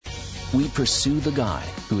We pursue the God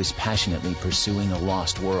who is passionately pursuing a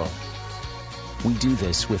lost world. We do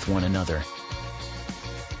this with one another.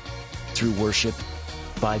 Through worship,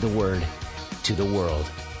 by the Word, to the world.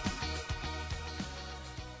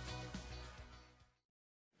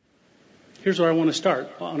 Here's where I want to start,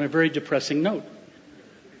 on a very depressing note.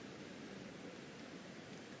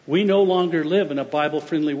 We no longer live in a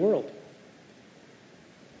Bible-friendly world.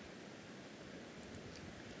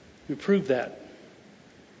 We proved that.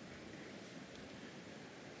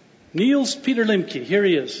 Niels Peter Lemke, here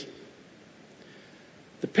he is.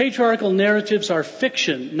 The patriarchal narratives are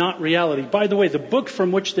fiction, not reality. By the way, the book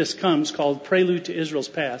from which this comes, called Prelude to Israel's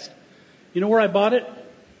Past, you know where I bought it?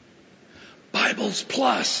 Bibles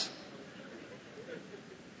Plus.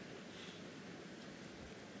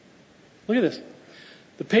 Look at this.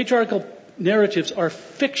 The patriarchal narratives are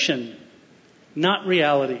fiction, not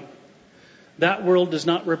reality. That world does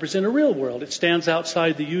not represent a real world. It stands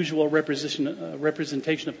outside the usual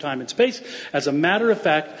representation of time and space. As a matter of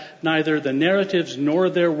fact, neither the narratives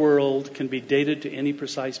nor their world can be dated to any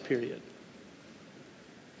precise period.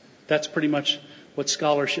 That's pretty much what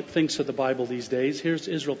scholarship thinks of the Bible these days. Here's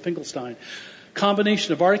Israel Finkelstein.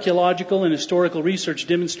 Combination of archaeological and historical research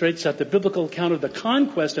demonstrates that the biblical account of the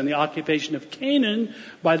conquest and the occupation of Canaan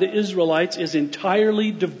by the Israelites is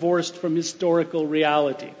entirely divorced from historical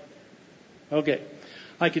reality. Okay,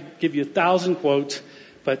 I could give you 1,000 quotes,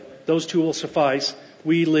 but those two will suffice.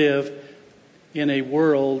 We live in a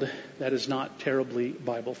world that is not terribly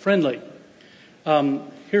Bible friendly.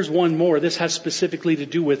 Here's one more. This has specifically to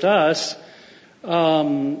do with us.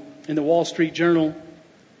 In the Wall Street Journal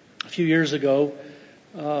a few years ago,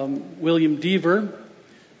 William Deaver,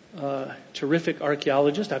 terrific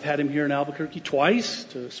archaeologist. I've had him here in Albuquerque twice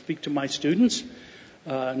to speak to my students,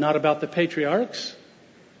 not about the patriarchs.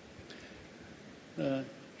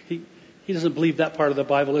 He doesn't believe that part of the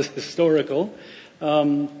Bible is historical,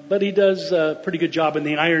 but he does a pretty good job in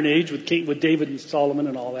the Iron Age with David and Solomon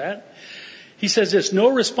and all that. He says this: no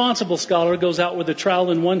responsible scholar goes out with a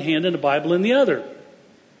trowel in one hand and a Bible in the other.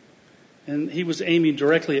 And he was aiming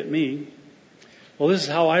directly at me. Well, this is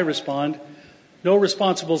how I respond. No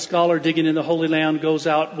responsible scholar digging in the Holy Land goes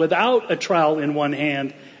out without a trowel in one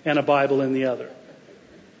hand and a Bible in the other.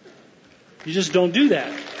 You just don't do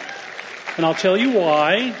that. And I'll tell you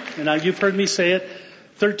why. And you've heard me say it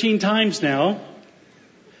 13 times now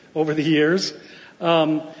over the years.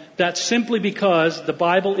 That's simply because the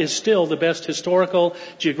Bible is still the best historical,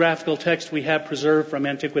 geographical text we have preserved from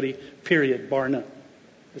antiquity, period, bar none.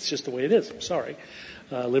 It's just the way it is. I'm sorry,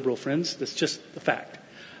 liberal friends. That's just the fact.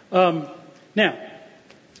 Now,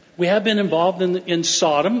 we have been involved in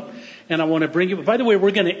Sodom, and I want to bring you... By the way,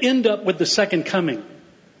 we're going to end up with the second coming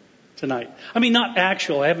tonight. I mean, not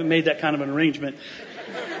actual. I haven't made that kind of an arrangement.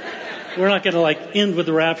 We're not going to end with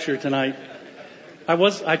the rapture tonight.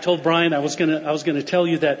 I told Brian I was going to tell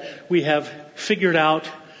you that we have figured out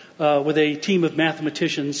with a team of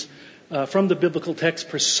mathematicians from the biblical text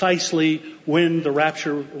precisely when the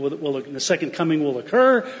rapture the second coming will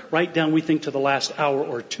occur, right down, we think, to the last hour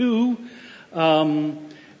or two.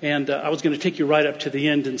 And I was going to take you right up to the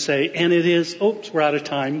end and say, and it is, oops, we're out of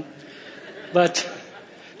time. But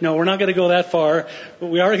no, we're not going to go that far. But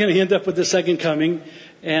we are going to end up with the second coming.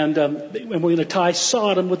 And we're going to tie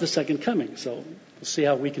Sodom with the second coming. So we'll see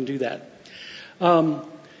how we can do that. But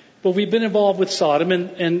we've been involved with Sodom,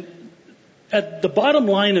 and at the bottom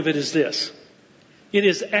line of it is this. It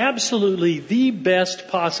is absolutely the best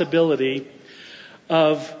possibility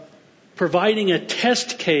of providing a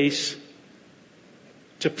test case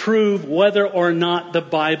to prove whether or not the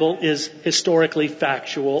Bible is historically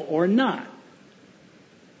factual or not.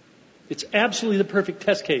 It's absolutely the perfect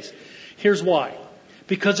test case. Here's why.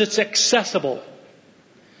 Because it's accessible.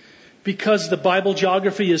 Because the Bible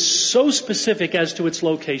geography is so specific as to its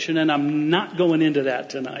location, and I'm not going into that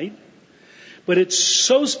tonight. But it's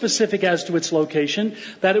so specific as to its location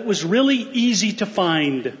that it was really easy to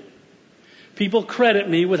find. People credit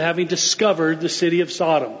me with having discovered the city of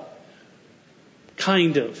Sodom.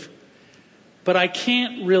 Kind of. But I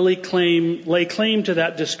can't really lay claim to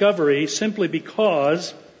that discovery simply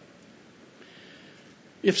because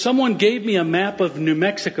if someone gave me a map of New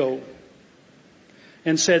Mexico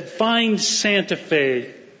and said, find Santa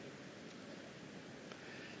Fe,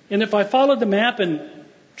 and if I followed the map and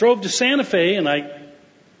drove to Santa Fe and I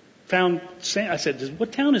said,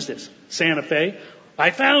 what town is this? Santa Fe.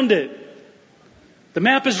 I found it. The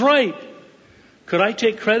map is right. Could I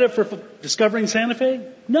take credit for discovering Santa Fe?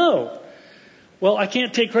 No. Well, I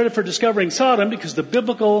can't take credit for discovering Sodom because the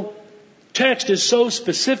biblical text is so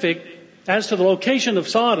specific as to the location of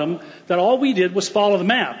Sodom that all we did was follow the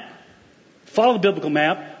map. Follow the biblical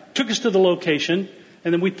map, took us to the location,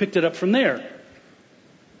 and then we picked it up from there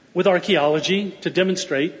with archaeology to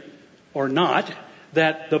demonstrate, or not,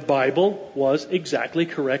 that the Bible was exactly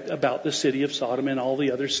correct about the city of Sodom and all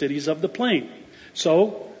the other cities of the plain.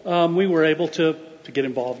 So we were able to get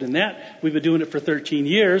involved in that. We've been doing it for 13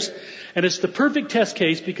 years. And it's the perfect test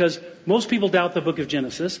case because most people doubt the book of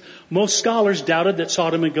Genesis. Most scholars doubted that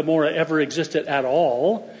Sodom and Gomorrah ever existed at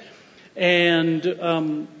all.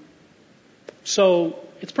 And so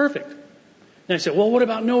it's perfect. And I said, well, what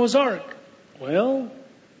about Noah's Ark? Well,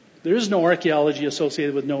 there is no archaeology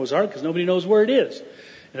associated with Noah's Ark because nobody knows where it is.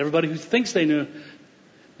 And everybody who thinks they know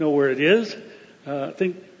where it is,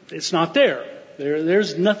 think it's not there.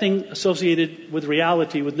 There's nothing associated with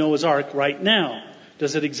reality with Noah's Ark right now.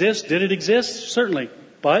 Does it exist? Did it exist? Certainly.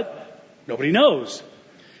 But nobody knows.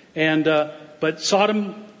 And but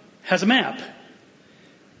Sodom has a map.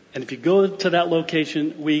 And if you go to that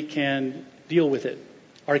location, we can deal with it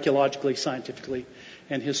archaeologically, scientifically,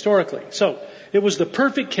 and historically. So it was the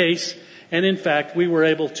perfect case. And in fact, we were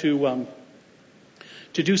able to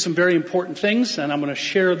do some very important things. And I'm going to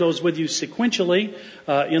share those with you sequentially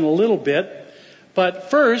in a little bit.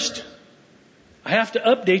 But first, I have to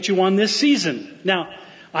update you on this season. Now,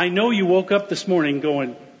 I know you woke up this morning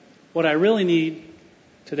going, what I really need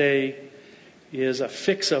today is a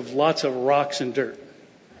fix of lots of rocks and dirt.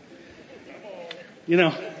 You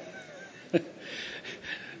know,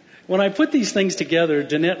 when I put these things together,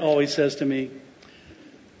 Danette always says to me,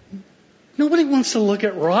 nobody wants to look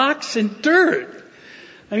at rocks and dirt.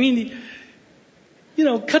 I mean, you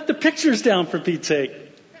know, cut the pictures down for Pete's sake.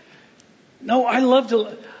 No, I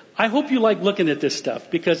hope you like looking at this stuff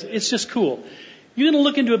because it's just cool. You're going to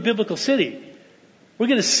look into a biblical city. We're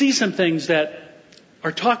going to see some things that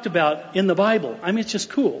are talked about in the Bible. I mean, it's just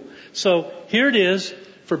cool. So here it is,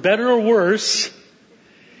 for better or worse,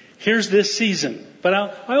 here's this season. But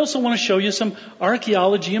I also want to show you some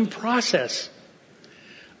archaeology in process.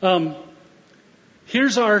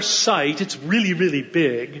 Here's our site. It's really, really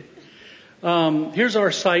big. Here's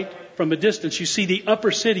our site. From a distance, you see the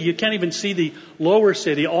upper city. You can't even see the lower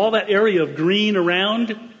city. All that area of green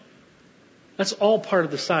around, that's all part of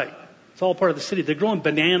the site. It's all part of the city. They're growing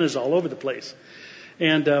bananas all over the place.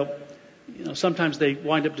 And, you know, sometimes they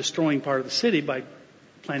wind up destroying part of the city by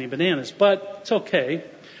planting bananas. But it's okay.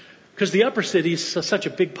 Because the upper city is such a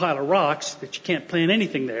big pile of rocks that you can't plant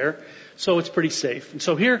anything there. So it's pretty safe. And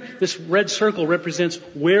so here, this red circle represents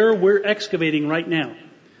where we're excavating right now.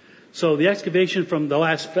 So the excavation from the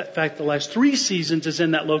last 3 seasons is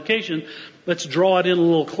in that location. Let's draw it in a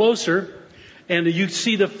little closer. And you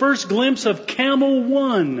see the first glimpse of Camel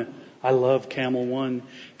 1. I love Camel 1.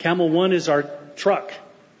 Camel 1 is our truck.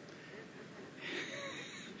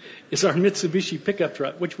 It's our Mitsubishi pickup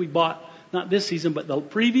truck, which we bought not this season, but the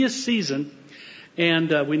previous season.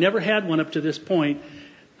 And we never had one up to this point.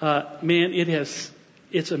 Man,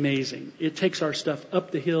 it's amazing. It takes our stuff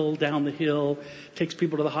up the hill, down the hill, takes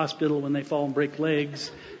people to the hospital when they fall and break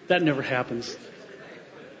legs. That never happens.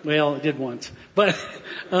 Well, it did once. But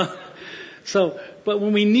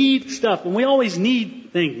when we need stuff, and we always need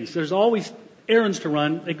things, there's always errands to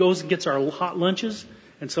run. It goes and gets our hot lunches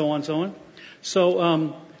and so on and so on.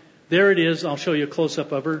 So there it is. I'll show you a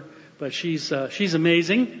close-up of her. But she's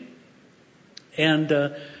amazing.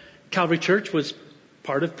 And Calvary Church was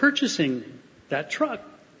part of purchasing that truck.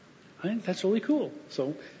 I think that's really cool.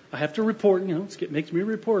 So I have to report, you know, it makes me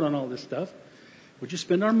report on all this stuff. What you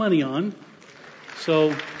spend our money on. So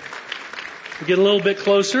we get a little bit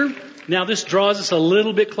closer. Now this draws us a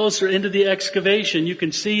little bit closer into the excavation. You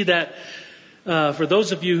can see that for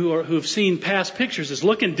those of you who have seen past pictures, it's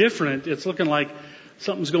looking different. It's looking like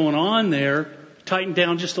something's going on there. Tighten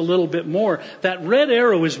down just a little bit more. That red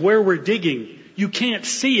arrow is where we're digging. You can't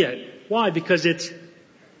see it. Why? Because it's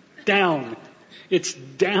down. It's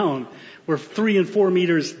down. We're 3 and 4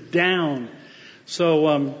 meters down.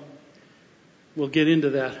 So we'll get into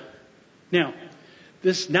that. Now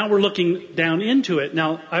we're looking down into it.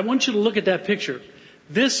 Now I want you to look at that picture.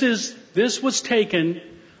 This was taken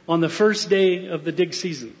on the first day of the dig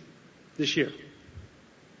season this year.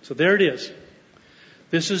 So there it is.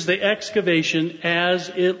 This is the excavation as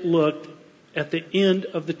it looked at the end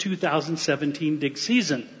of the 2017 dig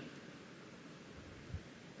season.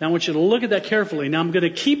 Now I want you to look at that carefully. Now I'm going to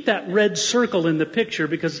keep that red circle in the picture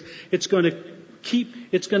because it's going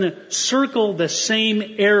to circle the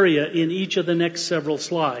same area in each of the next several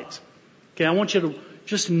slides. Okay, I want you to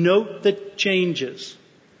just note the changes.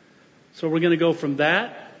 So we're going to go from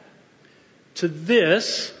that to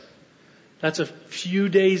this. That's a few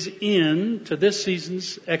days in to this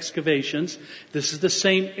season's excavations. This is the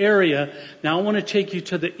same area. Now I want to take you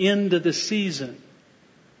to the end of the season.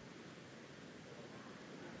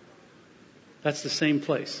 That's the same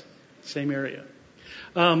place, same area.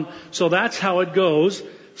 So that's how it goes,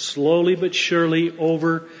 slowly but surely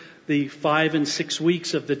over the 5 and 6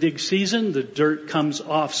 weeks of the dig season. The dirt comes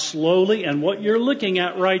off slowly, and what you're looking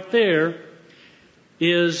at right there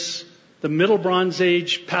is the Middle Bronze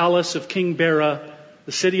Age palace of King Bera,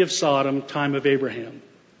 the city of Sodom, time of Abraham.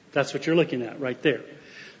 That's what you're looking at right there.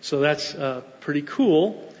 So that's pretty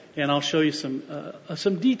cool, and I'll show you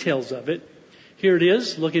some details of it. Here it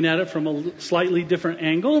is, looking at it from a slightly different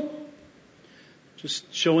angle,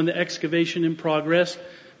 just showing the excavation in progress.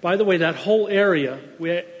 By the way, that whole area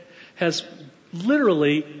has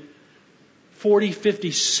literally 40,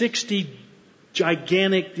 50, 60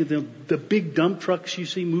 gigantic, the big dump trucks you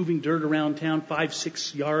see moving dirt around town,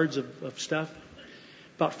 5-6 yards of stuff.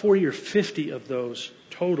 About 40 or 50 of those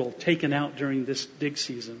total taken out during this dig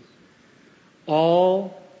season.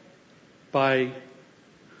 All by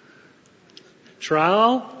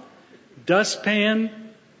trowel, dustpan,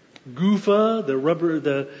 goofa, the rubber,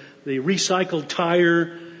 the recycled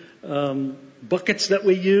tire buckets that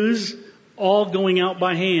we use, all going out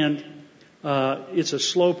by hand. It's a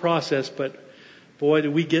slow process, but boy,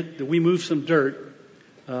 do we move some dirt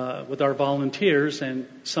with our volunteers. And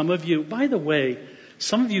some of you, by the way,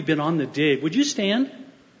 some of you have been on the dig. Would you stand?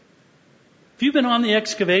 If you've been on the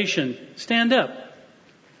excavation, stand up.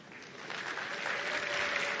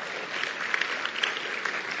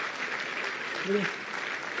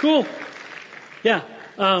 Cool. Yeah.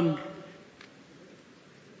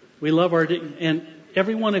 We love our dig, and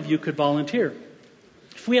every one of you could volunteer.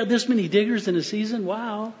 If we had this many diggers in a season,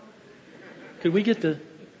 wow. Could we get the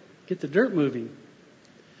dirt moving?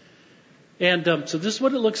 And so this is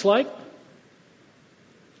what it looks like.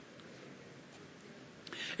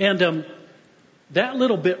 And that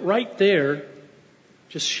little bit right there,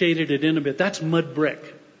 just shaded it in a bit. That's mud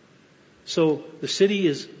brick. So the city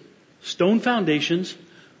is stone foundations,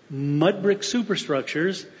 mud brick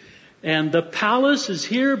superstructures, and the palace is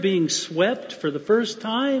here being swept for the first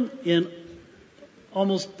time in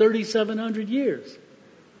almost 3,700 years.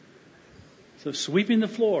 So sweeping the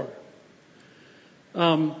floor.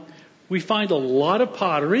 We find a lot of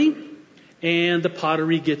pottery, and the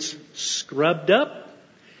pottery gets scrubbed up,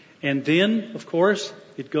 and then, of course,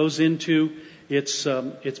 it goes into its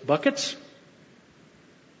buckets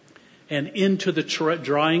and into the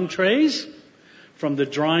drying trays. From the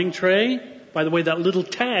drying tray, by the way, that little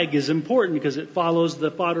tag is important because it follows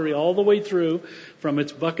the pottery all the way through from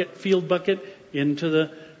its bucket, field bucket, into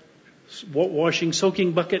the washing,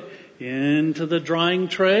 soaking bucket, into the drying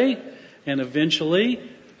tray, and eventually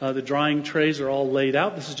the drying trays are all laid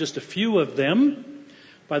out. This is just a few of them.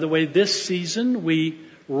 By the way, this season we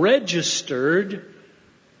registered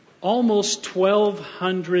almost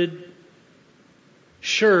 1,200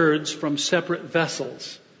 sherds from separate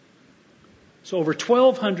vessels. So over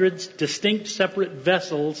 1,200 distinct separate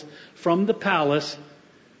vessels from the palace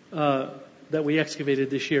that we excavated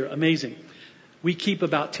this year. Amazing. We keep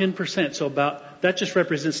about 10%. So that just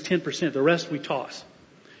represents 10%. The rest we toss.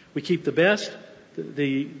 We keep the best,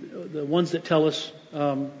 the ones that tell us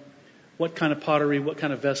what kind of pottery, what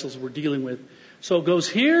kind of vessels we're dealing with. So it goes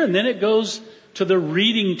here, and then it goes to the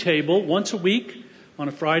reading table once a week on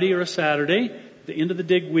a Friday or a Saturday, at the end of the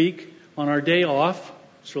dig week, on our day off.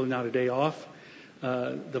 It's really not a day off.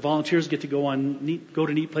 The volunteers get to go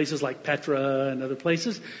to neat places like Petra and other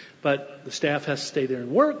places, but the staff has to stay there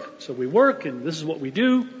and work. So we work, and this is what we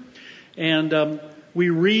do. And we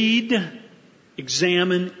read,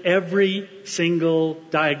 examine every single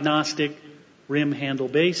diagnostic rim handle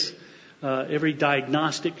base, every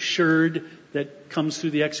diagnostic sherd that comes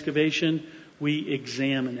through the excavation. We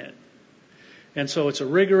examine it. And so it's a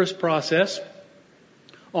rigorous process.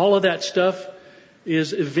 All of that stuff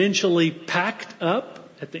is eventually packed up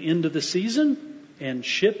at the end of the season and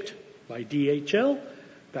shipped by DHL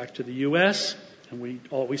back to the U.S. And we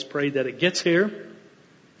always pray that it gets here.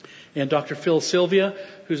 And Dr. Phil Sylvia,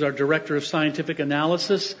 who's our Director of Scientific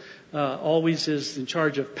Analysis, always is in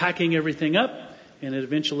charge of packing everything up, and it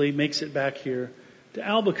eventually makes it back here to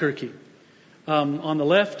Albuquerque. On the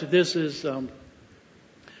left, this is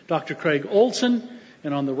Dr. Craig Olson,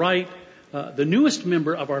 and on the right, the newest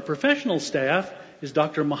member of our professional staff is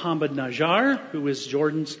Dr. Mohammed Najjar, who is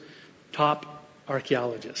Jordan's top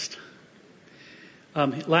archaeologist.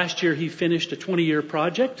 Last year he finished a 20-year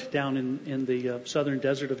project down in the southern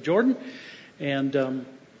desert of Jordan, and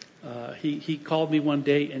he called me one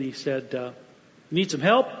day and he said, "Need some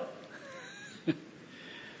help?"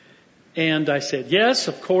 And I said, yes,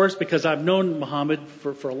 of course, because I've known Mohammed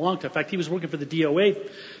for a long time. In fact, he was working for the DOA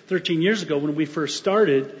 13 years ago when we first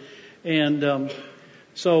started. And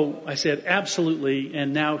So I said, absolutely.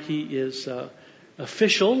 And now he is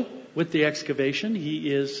official with the excavation.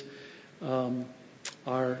 He is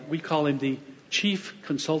we call him the chief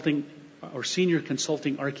consulting or senior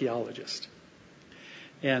consulting archaeologist.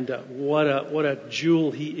 And what a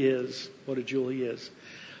jewel he is. What a jewel he is.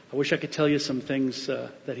 I wish I could tell you some things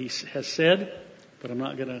that he has said, but I'm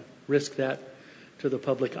not going to risk that to the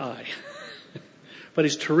public eye. But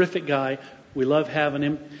he's a terrific guy. We love having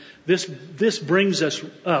him. This brings us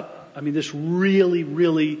up. I mean, this really,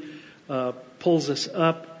 really pulls us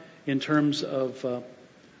up in terms of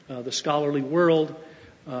the scholarly world.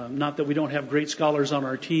 Not that we don't have great scholars on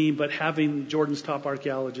our team, but having Jordan's top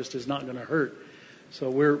archaeologist is not going to hurt. So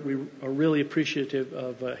we are really appreciative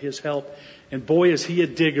of his help. And boy, is he a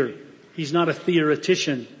digger. He's not a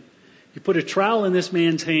theoretician. You put a trowel in this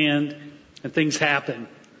man's hand and things happen.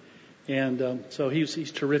 And so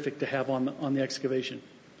he's terrific to have on the excavation.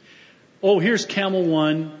 Oh, here's Camel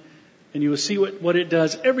 1. And you will see what it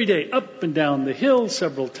does every day, up and down the hill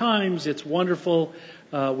several times. It's wonderful.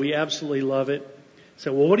 We absolutely love it.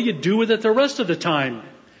 So, well, what do you do with it the rest of the time?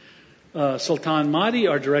 Sultan Mahdi,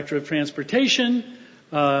 our director of transportation,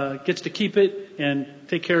 gets to keep it and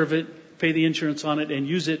take care of it, pay the insurance on it, and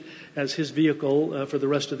use it as his vehicle for the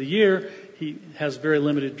rest of the year. He has very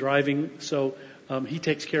limited driving, so he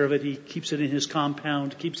takes care of it. He keeps it in his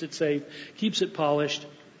compound, keeps it safe, keeps it polished,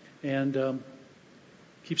 and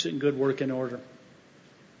keeps it in good working order.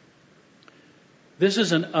 This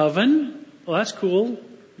is an oven. Well, that's cool.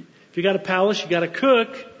 If you got a palace, you got to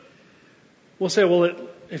cook. We'll say, well,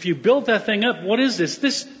 if you built that thing up, what is this?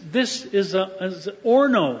 This is an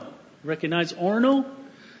orno. Recognize orno?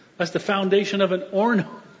 That's the foundation of an orno.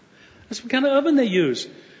 That's what kind of oven they use.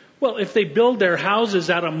 Well, if they build their houses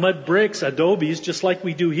out of mud bricks, adobes, just like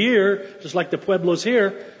we do here, just like the pueblos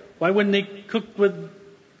here, why wouldn't they cook with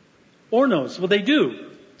ornos? Well, they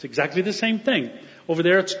do. It's exactly the same thing. Over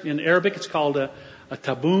there, in Arabic, it's called a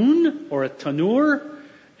taboon or a tanur,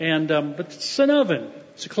 but it's an oven.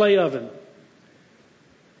 It's a clay oven.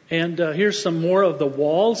 And here's some more of the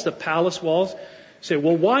walls, the palace walls. You say,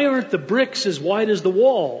 well, why aren't the bricks as wide as the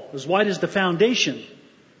wall, as wide as the foundation?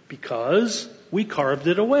 Because we carved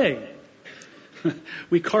it away.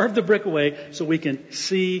 We carved the brick away so we can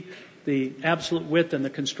see the absolute width and the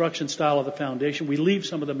construction style of the foundation. We leave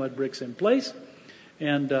some of the mud bricks in place.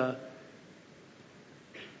 And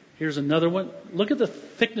here's another one. Look at the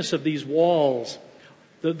thickness of these walls.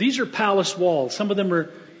 These are palace walls. Some of them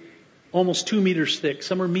are almost 2 meters thick.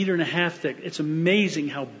 Some are 1.5 meters thick. It's amazing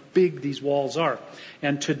how big these walls are.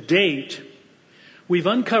 And to date, we've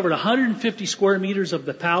uncovered 150 square meters of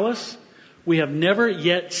the palace. We have never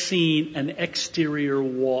yet seen an exterior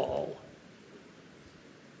wall.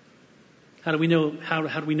 How do we know? How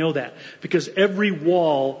do we know that? Because every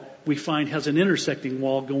wall we find has an intersecting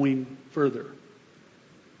wall going further.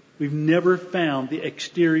 We've never found the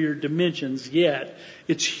exterior dimensions yet.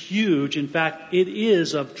 It's huge. In fact, it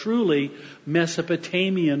is of truly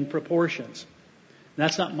Mesopotamian proportions. And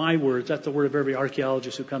that's not my words. That's the word of every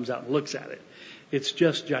archaeologist who comes out and looks at it. It's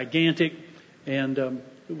just gigantic, and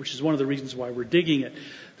which is one of the reasons why we're digging it.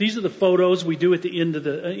 These are the photos we do at the end of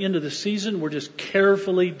the season. We're just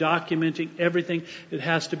carefully documenting everything. It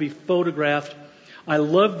has to be photographed. I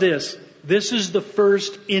love this. This is the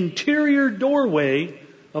first interior doorway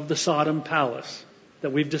of the Sodom palace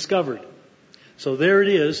that we've discovered. So there it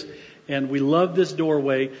is. And we love this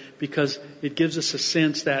doorway because it gives us a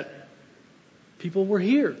sense that people were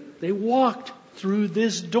here. They walked through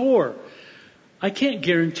this door. I can't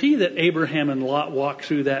guarantee that Abraham and Lot walked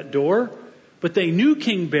through that door, but they knew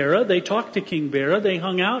King Bera. They talked to King Bera. They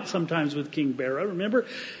hung out sometimes with King Bera. Remember,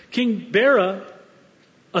 King Bera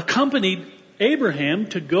accompanied Abraham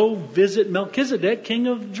to go visit Melchizedek, king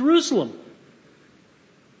of Jerusalem.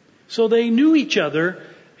 So they knew each other,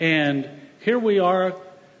 and here we are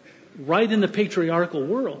right in the patriarchal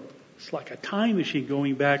world. It's like a time machine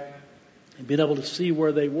going back and being able to see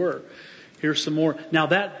where they were. Here's some more. Now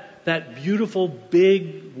that beautiful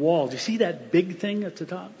big wall, do you see that big thing at the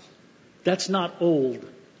top? That's not old.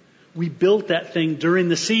 We built that thing during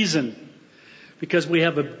the season because we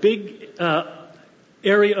have a big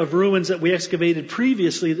area of ruins that we excavated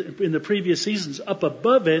previously in the previous seasons up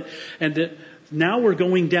above it, and now we're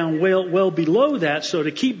going down well below that. So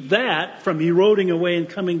to keep that from eroding away and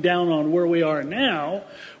coming down on where we are now,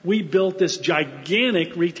 we built this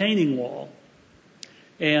gigantic retaining wall.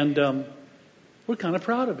 And we're kind of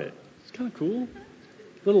proud of it. It's kind of cool.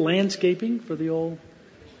 A little landscaping for the old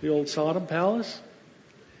Sodom palace.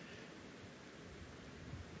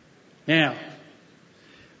 Now,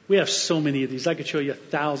 we have so many of these. I could show you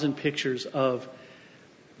 1,000 pictures of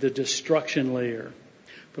the destruction layer.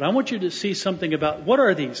 But I want you to see something about, what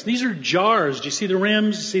are these? These are jars. Do you see the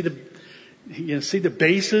rims? You see the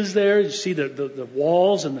bases there? You see the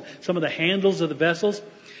walls and some of the handles of the vessels?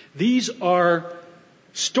 These are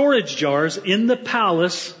storage jars in the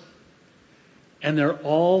palace, and they're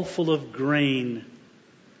all full of grain.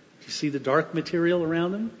 Do you see the dark material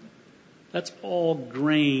around them? That's all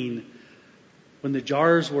grain. When the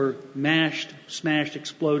jars were smashed,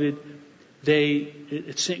 exploded,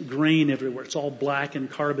 it sent grain everywhere. It's all black and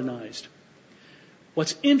carbonized.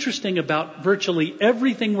 What's interesting about virtually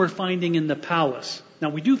everything we're finding in the palace, now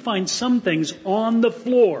we do find some things on the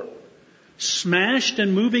floor, smashed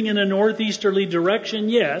and moving in a northeasterly direction,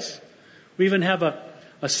 yes. We even have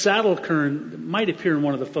a saddle quern that might appear in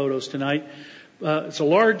one of the photos tonight. It's a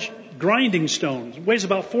large grinding stone. It weighs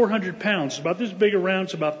about 400 pounds. It's about this big around.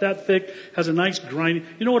 It's about that thick. Has a nice grinding.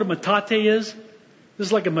 You know what a metate is? This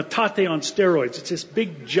is like a metate on steroids. It's this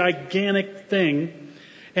big, gigantic thing.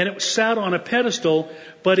 And it sat on a pedestal,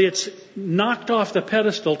 but it's knocked off the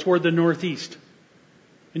pedestal toward the northeast.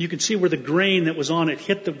 And you can see where the grain that was on it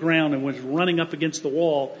hit the ground and was running up against the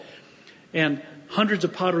wall. And hundreds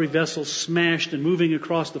of pottery vessels smashed and moving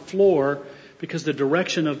across the floor because the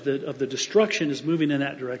direction of the destruction is moving in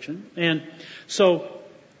that direction. And so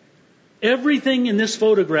everything in this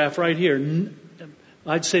photograph right here,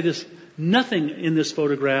 I'd say this, nothing in this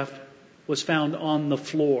photograph was found on the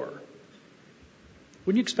floor.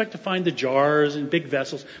 Wouldn't you expect to find the jars and big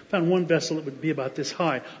vessels? Found one vessel that would be about this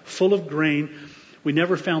high, full of grain. We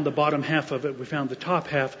never found the bottom half of it. We found the top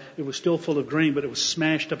half. It was still full of grain, but it was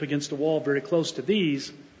smashed up against the wall very close to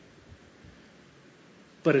these.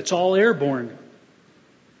 But it's all airborne.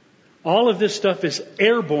 All of this stuff is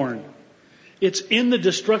airborne. It's in the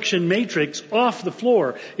destruction matrix off the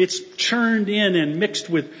floor. It's churned in and mixed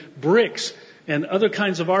with bricks and other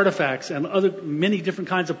kinds of artifacts and many different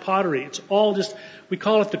kinds of pottery. It's all just, we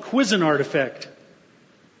call it the Cuisinart effect.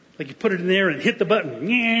 Like you put it in there and hit the button,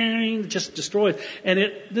 it just destroys.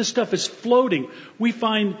 And this stuff is floating. We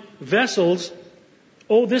find vessels,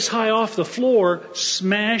 this high off the floor,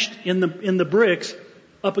 smashed in the bricks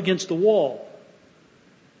up against the wall.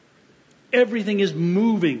 Everything is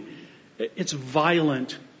moving. It's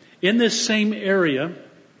violent. In this same area,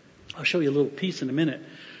 I'll show you a little piece in a minute,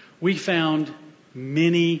 we found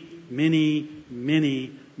many, many,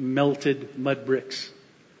 many melted mud bricks.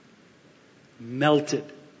 Melted.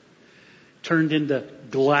 Turned into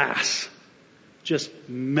glass. Just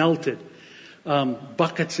melted.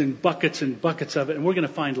 Buckets and buckets and buckets of it. And we're going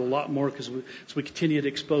to find a lot more as we continue to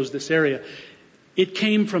expose this area. It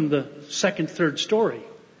came from the second, third story.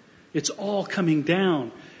 It's all coming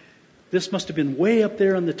down. This must have been way up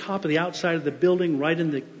there on the top of the outside of the building, right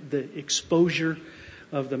in the exposure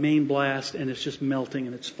of the main blast, and it's just melting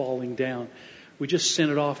and it's falling down. We just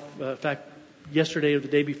sent it off. In fact, yesterday or the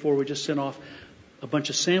day before, we just sent off a bunch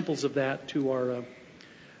of samples of that to our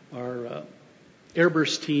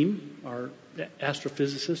airburst team, our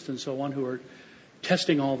astrophysicists and so on, who are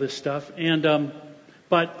testing all this stuff. And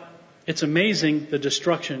but it's amazing, the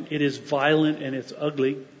destruction. It is violent and it's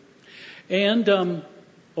ugly. And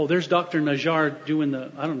there's Dr. Najjar doing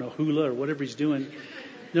I don't know, hula or whatever he's doing.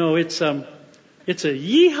 No, it's a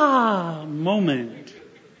yeehaw moment,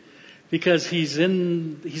 because he's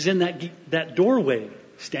in that doorway,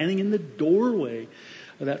 standing in the doorway,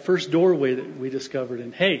 that first doorway that we discovered.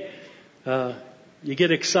 And hey, you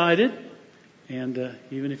get excited, and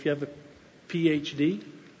even if you have a PhD,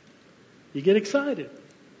 you get excited.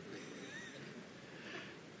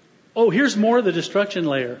 Oh, here's more of the destruction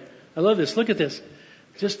layer. I love this. Look at this.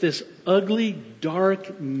 Just this ugly,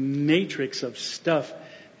 dark matrix of stuff.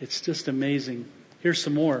 It's just amazing. Here's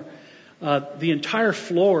some more. The entire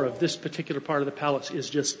floor of this particular part of the palace is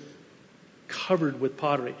just covered with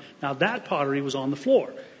pottery. Now, that pottery was on the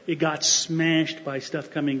floor. It got smashed by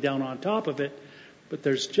stuff coming down on top of it, but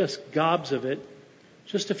there's just gobs of it.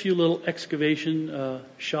 Just a few little excavation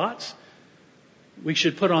shots. We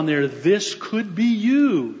should put on there, "This could be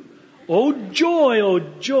you." Oh joy, oh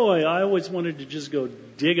joy. I always wanted to just go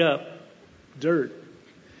dig up dirt.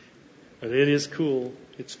 But it is cool.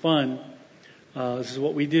 It's fun. This is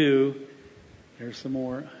what we do. Here's some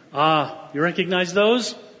more. You recognize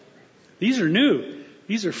those? These are new.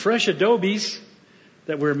 These are fresh adobes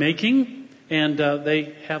that we're making. And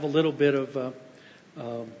they have a little bit of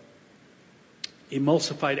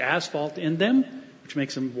emulsified asphalt in them, which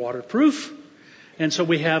makes them waterproof. And so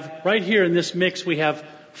we have, right here in this mix, we have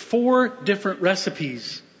 4 different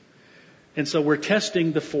recipes. And so we're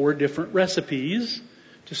testing the 4 different recipes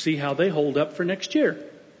to see how they hold up for next year.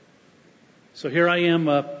 So here I am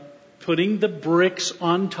putting the bricks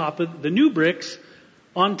on top of the new bricks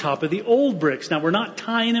on top of the old bricks. Now, we're not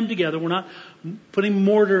tying them together. We're not putting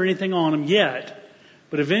mortar or anything on them yet.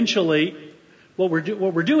 But eventually, what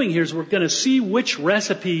we're doing here is we're going to see which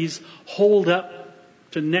recipes hold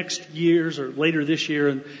up to next year's or later this year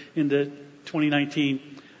and into 2019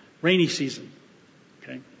 rainy season.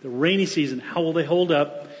 Okay, the rainy season, how will they hold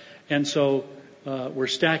up? And so we're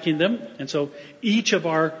stacking them. And so each of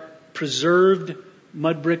our preserved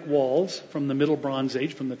mud brick walls from the Middle Bronze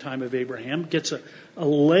Age, from the time of Abraham, gets a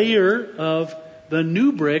layer of the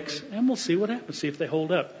new bricks, and we'll see what happens, see if they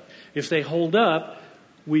hold up. If they hold up,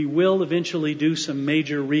 we will eventually do some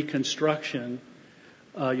major reconstruction.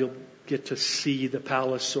 You'll get to see the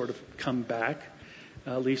palace sort of come back,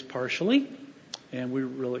 at least partially, and we're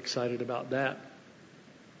real excited about that.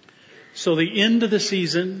 So the end of the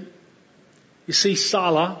season, you see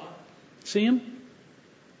Salah, see him?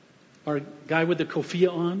 Our guy with the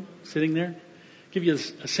kofia on, sitting there. Give you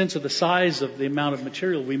a sense of the size of the amount of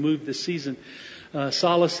material we moved this season.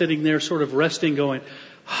 Salah sitting there sort of resting, going,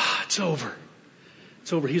 it's over.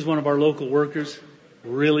 It's over. He's one of our local workers,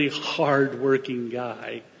 really hard-working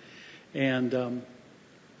guy. And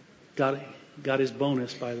got his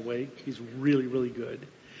bonus, by the way. He's really, really good.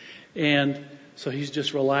 And so he's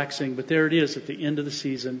just relaxing. But there it is at the end of the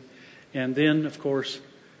season. And then, of course,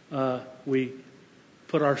 we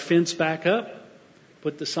put our fence back up,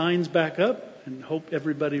 put the signs back up, and hope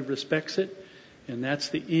everybody respects it. And that's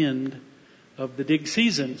the end of the dig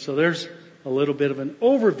season. So there's a little bit of an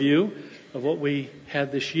overview of what we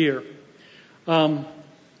had this year. In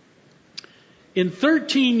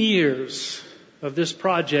 13 years of this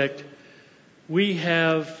project, we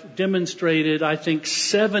have demonstrated, I think,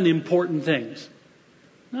 7 important things.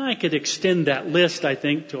 Now, I could extend that list, I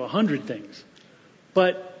think, to 100 things.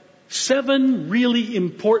 But 7 really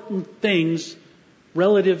important things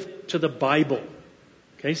relative to the Bible.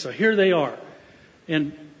 Okay, so here they are.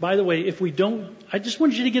 And by the way, I just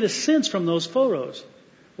want you to get a sense from those photos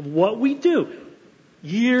of what we do.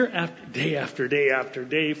 Year after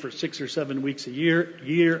day for 6 or 7 weeks a year,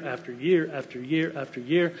 year after year after year after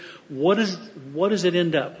year. What does it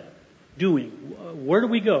end up doing? Where do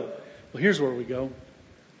we go? Well, here's where we go.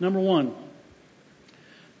 Number 1,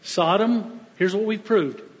 Sodom. Here's what we've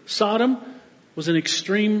proved. Sodom was an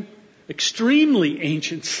extremely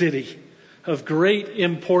ancient city of great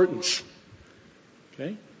importance.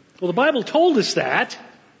 Okay? Well, the Bible told us that,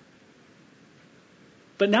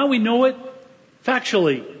 but now we know it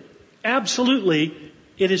factually. Absolutely,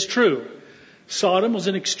 it is true. Sodom was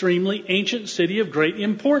an extremely ancient city of great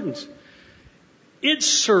importance. It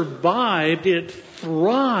survived, it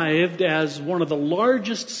thrived as one of the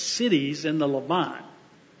largest cities in the Levant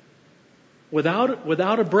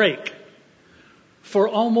without a break for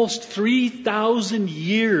almost 3,000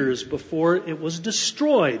 years before it was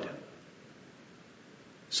destroyed.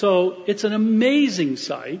 So it's an amazing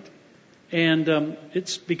site, and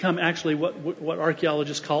it's become actually what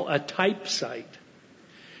archaeologists call a type site,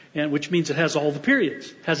 and which means it has all the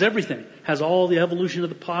periods, has everything, has all the evolution of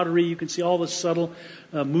the pottery. You can see all the subtle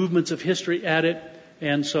movements of history at it,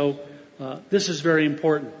 and so this is very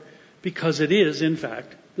important because it is, in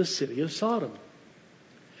fact, the city of Sodom.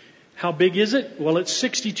 How big is it? Well, it's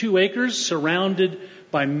 62 acres surrounded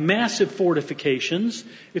by massive fortifications.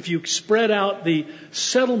 If you spread out the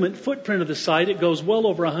settlement footprint of the site, it goes well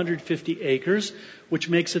over 150 acres, which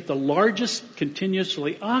makes it the largest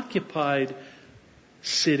continuously occupied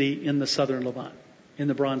city in the southern Levant, in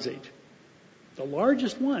the Bronze Age. The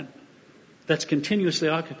largest one that's continuously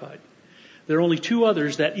occupied. There are only 2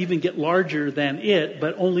 others that even get larger than it,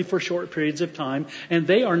 but only for short periods of time, and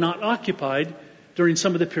they are not occupied during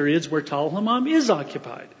some of the periods where Tal Hammam is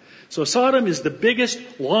occupied. So Sodom is the biggest,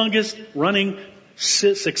 longest running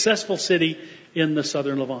successful city in the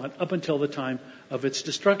southern Levant up until the time of its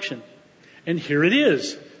destruction. And here it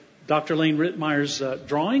is. Dr. Lane Rittmeyer's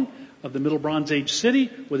drawing of the Middle Bronze Age city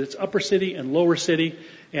with its upper city and lower city.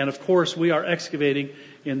 And of course we are excavating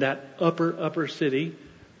in that upper city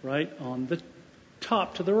right on the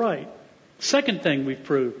top to the right. Second thing we've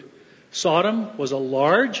proved. Sodom was a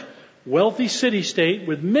large, wealthy city-state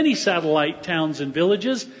with many satellite towns and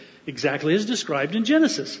villages, exactly as described in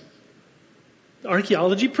Genesis.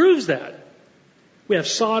 Archaeology proves that. We have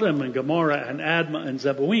Sodom and Gomorrah and Admah and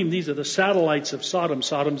Zeboim. These are the satellites of Sodom.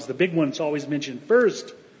 Sodom's the big one. It's always mentioned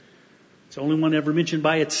first. It's the only one ever mentioned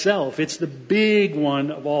by itself. It's the big one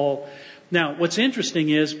of all. Now, what's interesting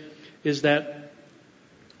is that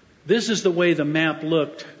this is the way the map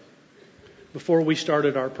looked before we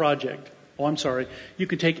started our project. Oh, I'm sorry. You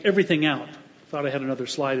can take everything out. Thought I had another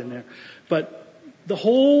slide in there. But the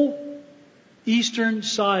whole eastern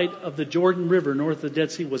side of the Jordan River, north of the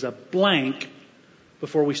Dead Sea, was a blank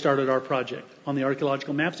before we started our project. On the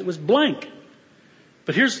archaeological maps, it was blank.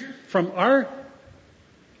 But here's from our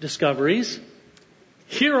discoveries.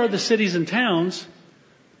 Here are the cities and towns.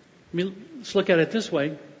 Let's look at it this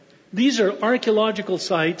way. These are archaeological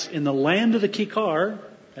sites in the land of the Kikar.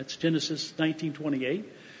 That's Genesis 19:28.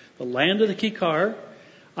 The land of the Kikar,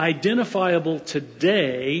 identifiable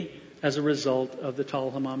today as a result of the Tal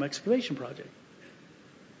Hammam excavation project.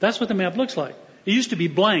 That's what the map looks like. It used to be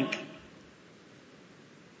blank.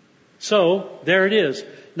 So, there it is.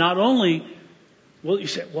 Not only, well, you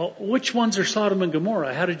say, well, which ones are Sodom and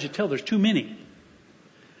Gomorrah? How did you tell? There's too many.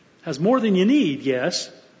 Has more than you need, yes,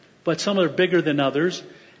 but some are bigger than others,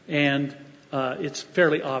 and it's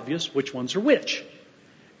fairly obvious which ones are which.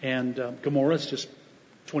 And Gomorrah is just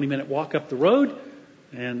 20-minute walk up the road,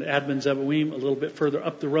 and Admin Zeboim a little bit further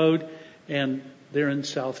up the road, and they're in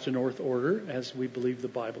south to north order, as we believe the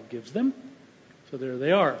Bible gives them. So there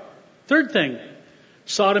they are. Third thing,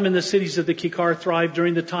 Sodom and the cities of the Kikar thrived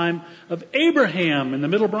during the time of Abraham in the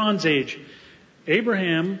Middle Bronze Age.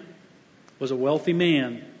 Abraham was a wealthy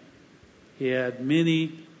man. He had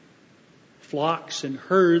many flocks and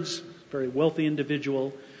herds, very wealthy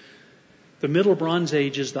individual. The Middle Bronze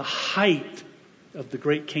Age is the height of the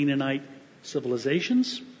great Canaanite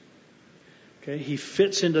civilizations. Okay, he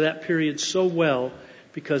fits into that period so well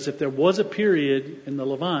because if there was a period in the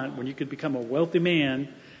Levant when you could become a wealthy man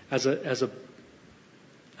as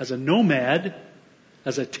a nomad,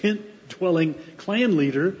 as a tent-dwelling clan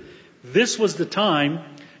leader, this was the time.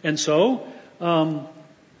 And so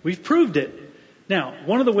we've proved it. Now,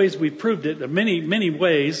 one of the ways we've proved it, there are many, many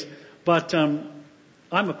ways, but I'm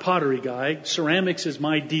a pottery guy. Ceramics is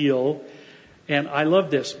my deal, and I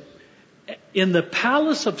love this. In the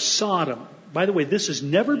palace of Sodom, by the way, this has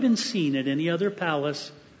never been seen at any other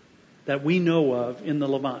palace that we know of in the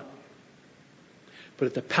Levant. But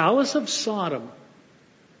at the palace of Sodom,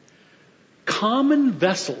 common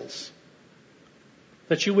vessels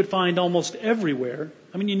that you would find almost everywhere.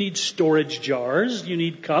 I mean, you need storage jars, you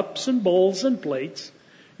need cups and bowls and plates,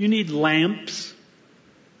 you need lamps,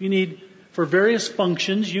 you need, for various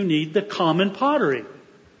functions, you need the common pottery.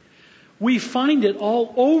 We find it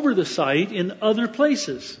all over the site in other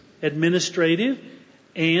places, administrative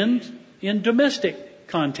and in domestic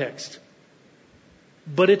context.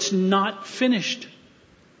 But it's not finished.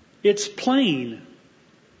 It's plain.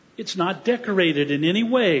 It's not decorated in any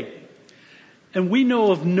way. And we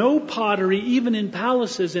know of no pottery, even in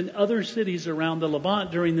palaces in other cities around the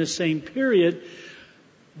Levant during this same period,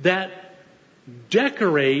 that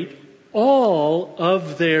decorate all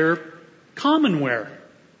of their commonware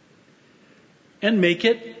and make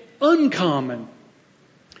it uncommon.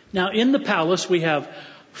 Now, in the palace, we have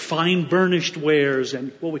fine burnished wares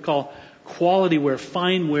and what we call quality ware,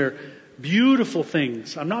 fine ware, beautiful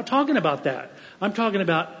things. I'm not talking about that. I'm talking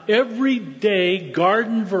about everyday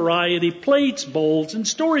garden variety plates, bowls, and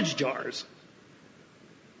storage jars.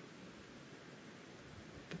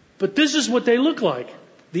 But this is what they look like.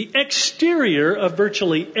 The exterior of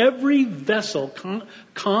virtually every vessel,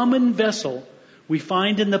 common vessel we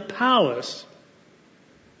find in the palace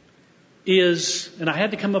is, and I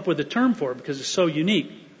had to come up with a term for it because it's so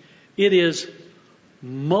unique, it is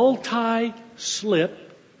multi-slip,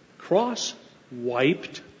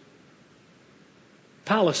 cross-wiped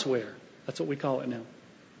palaceware. That's what we call it now.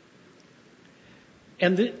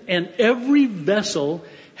 And every vessel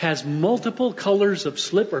has multiple colors of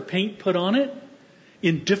slip or paint put on it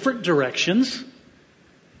in different directions.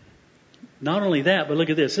 Not only that, but look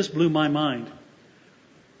at this. This blew my mind.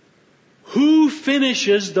 Who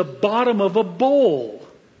finishes the bottom of a bowl?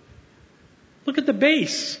 Look at the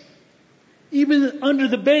base. Even under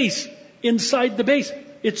the base, inside the base,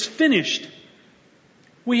 it's finished.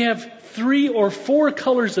 We have 3 or 4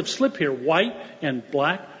 colors of slip here, white and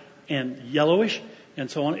black and yellowish and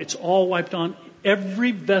so on. It's all wiped on.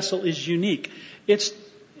 Every vessel is unique.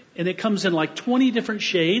 And it comes in like 20 different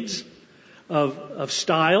shades of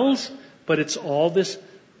styles, but it's all this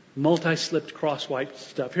multi-slipped, cross-wiped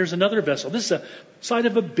stuff. Here's another vessel. This is a side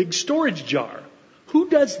of a big storage jar. Who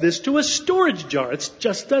does this to a storage jar? It's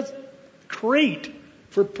just a crate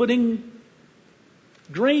for putting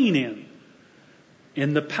grain in.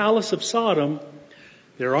 In the palace of Sodom,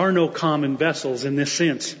 there are no common vessels in this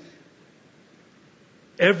sense.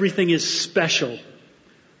 Everything is special.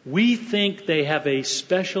 We think they have a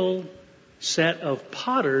special set of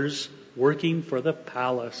potters working for the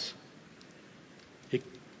palace.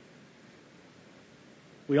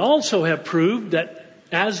 We also have proved that,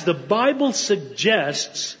 as the Bible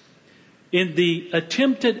suggests, in the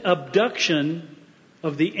attempted abduction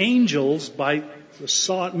of the angels by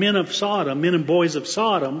men of Sodom, men and boys of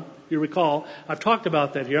Sodom. You recall, I've talked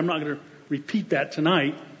about that here. I'm not going to repeat that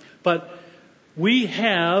tonight. But we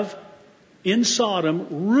have in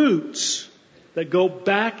Sodom roots that go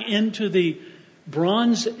back into the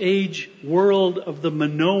Bronze Age world of the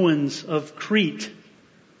Minoans of Crete,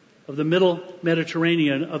 of the middle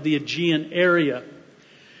Mediterranean, of the Aegean area.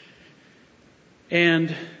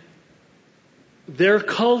 And their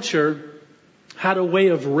culture had a way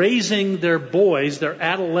of raising their boys, their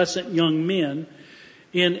adolescent young men,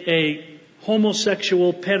 in a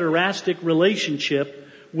homosexual pederastic relationship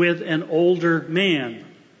with an older man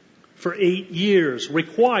for 8 years.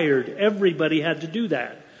 Required. Everybody had to do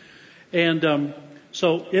that. And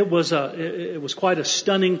so it was quite a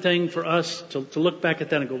stunning thing for us to look back at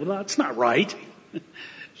that and go, well, that's not right.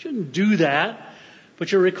 Shouldn't do that.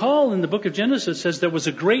 But you recall in the book of Genesis, it says there was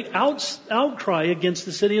a great outcry against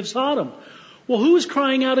the city of Sodom. Well, who was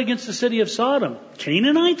crying out against the city of Sodom?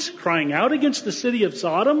 Canaanites crying out against the city of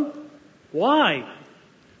Sodom? Why?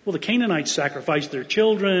 Well, the Canaanites sacrificed their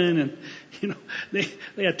children, and they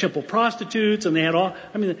had temple prostitutes, and they had all.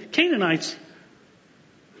 I mean, the Canaanites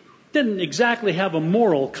didn't exactly have a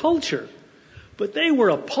moral culture, but they were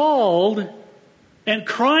appalled and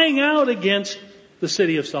crying out against the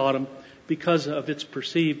city of Sodom because of its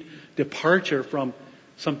perceived departure from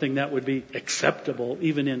something that would be acceptable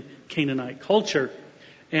even in Canaanite culture.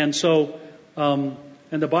 And so, and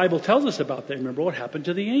the Bible tells us about that. Remember what happened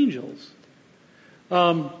to the angels.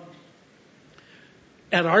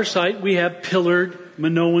 At our site, we have pillared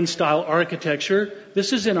Minoan-style architecture.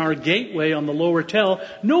 This is in our gateway on the lower tell.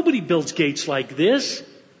 Nobody builds gates like this.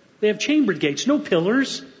 They have chambered gates, no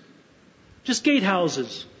pillars. Just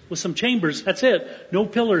gatehouses with some chambers. That's it. No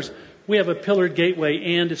pillars. We have a pillared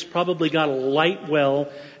gateway, and it's probably got a light well.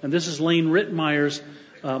 And this is Lane Rittmeyer's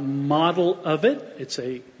model of it. It's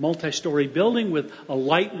a multi-story building with a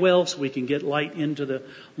light well so we can get light into the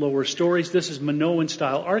lower stories. This is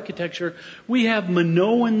Minoan-style architecture. We have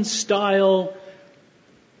Minoan-style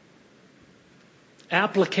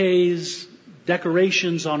appliques,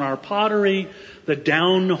 decorations on our pottery, the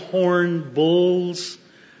down horn bulls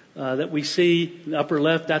that we see. The upper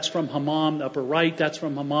left, that's from Hammam. The upper right, that's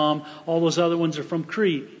from Hammam. All those other ones are from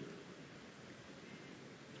Crete.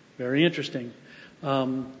 Very interesting.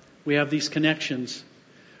 We have these connections.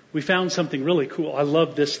 We found something really cool. I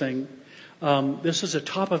love this thing. This is the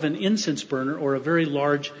top of an incense burner or a very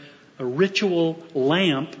large ritual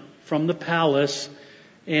lamp from the palace,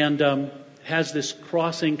 and has this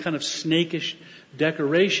crossing kind of snakish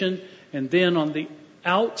decoration. And then on the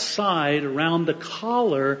outside, around the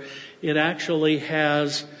collar, it actually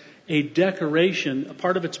has a decoration. A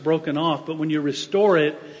part of it's broken off, but when you restore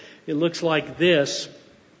it, it looks like this.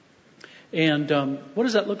 And what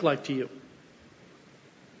does that look like to you?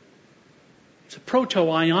 It's a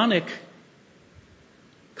Proto-Ionic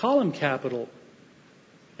column capital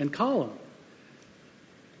and column.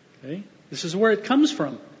 Okay? This is where it comes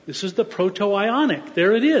from. This is the Proto-Ionic.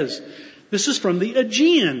 There it is. This is from the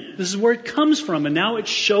Aegean. This is where it comes from, and now it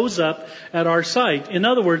shows up at our site. In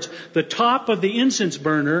other words, the top of the incense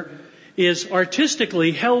burner is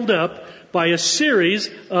artistically held up by a series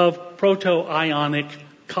of Proto-Ionic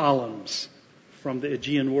columns from the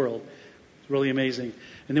Aegean world. It's really amazing.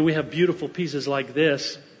 And then we have beautiful pieces like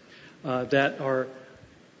this that are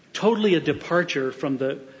totally a departure from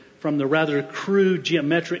the rather crude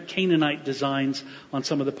geometric Canaanite designs on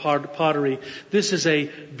some of the pottery. This is a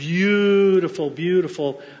beautiful,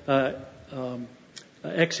 beautiful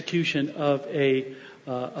execution of a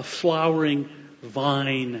flowering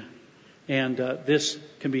vine. And this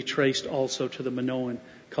can be traced also to the Minoan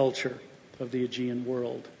culture of the Aegean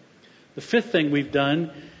world. The fifth thing we've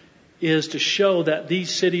done is to show that these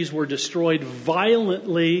cities were destroyed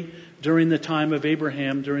violently during the time of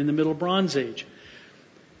Abraham, during the Middle Bronze Age.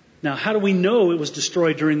 Now, how do we know it was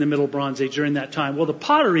destroyed during the Middle Bronze Age, during that time? Well, the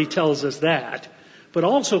pottery tells us that, but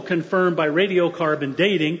also confirmed by radiocarbon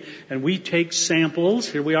dating. And we take samples.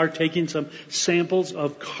 Here we are taking some samples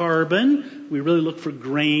of carbon. We really look for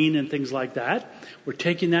grain and things like that. We're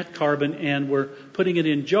taking that carbon and we're putting it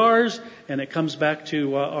in jars, and it comes back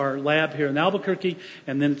to our lab here in Albuquerque,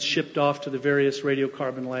 and then it's shipped off to the various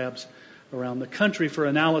radiocarbon labs around the country for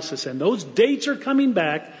analysis. And those dates are coming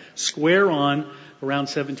back square on around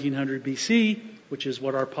 1700 BC, which is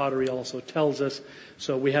what our pottery also tells us.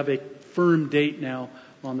 So we have a firm date now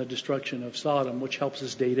on the destruction of Sodom, which helps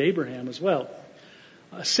us date Abraham as well.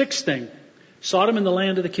 Sixth thing, Sodom and the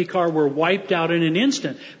land of the Kikar were wiped out in an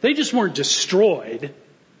instant. They just weren't destroyed.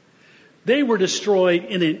 They were destroyed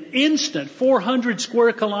in an instant. 400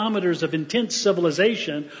 square kilometers of intense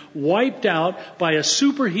civilization wiped out by a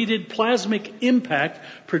superheated plasmic impact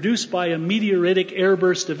produced by a meteoritic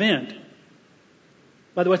airburst event.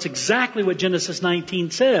 By the way, that's exactly what Genesis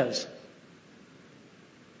 19 says.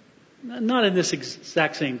 Not in this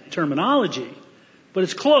exact same terminology, but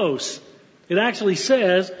it's close. It actually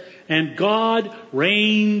says, and God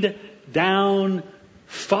rained down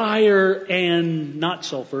fire and not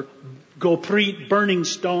sulfur, goprit, burning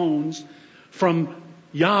stones from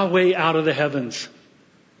Yahweh out of the heavens.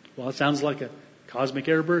 Well, it sounds like a cosmic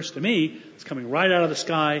airburst to me. It's coming right out of the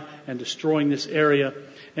sky and destroying this area.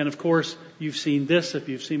 And of course, you've seen this if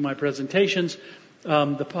you've seen my presentations.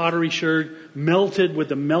 The pottery sherd melted with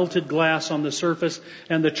the melted glass on the surface,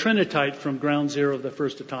 and the trinitite from ground zero of the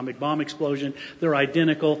first atomic bomb explosion. They're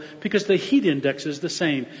identical because the heat index is the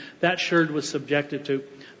same. That sherd was subjected to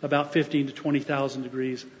about 15 to 20,000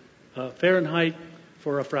 degrees Fahrenheit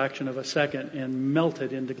for a fraction of a second and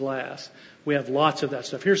melted into glass. We have lots of that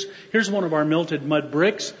stuff. Here's one of our melted mud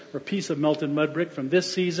bricks, or a piece of melted mud brick from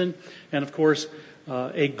this season, and of course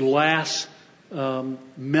a glass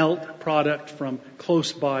melt product from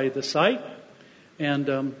close by the site,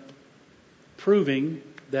 and proving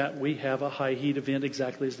that we have a high heat event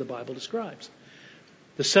exactly as the Bible describes.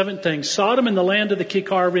 The seventh thing, Sodom and the land of the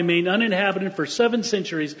Kikar remained uninhabited for 7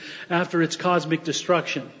 centuries after its cosmic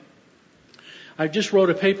destruction. I just wrote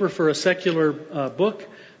a paper for a secular book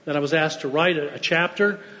that I was asked to write a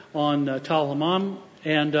chapter on Tal Hammam,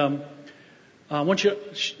 and I want you.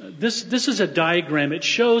 This is a diagram. It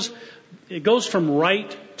shows. It goes from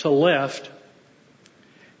right to left,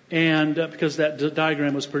 and because that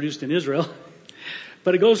diagram was produced in Israel,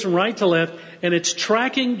 but it goes from right to left, and it's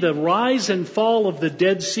tracking the rise and fall of the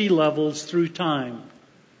Dead Sea levels through time.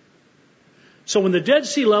 So when the Dead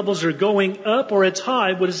Sea levels are going up or it's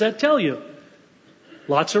high, what does that tell you?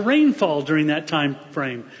 Lots of rainfall during that time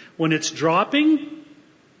frame. When it's dropping,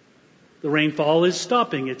 the rainfall is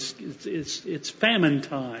stopping. It's famine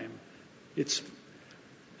time. It's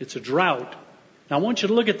a drought. Now I want you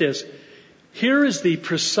to look at this. Here is the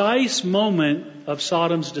precise moment of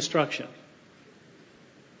Sodom's destruction.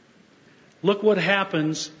 Look what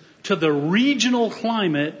happens to the regional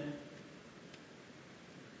climate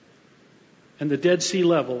and the Dead Sea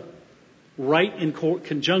level right in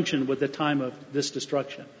conjunction with the time of this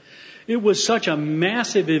destruction. It was such a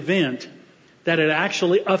massive event that it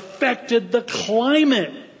actually affected the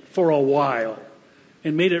climate for a while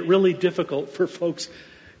and made it really difficult for folks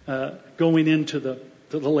going into the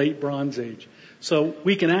late Bronze Age. So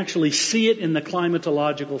we can actually see it in the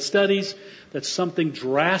climatological studies that something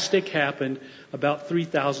drastic happened about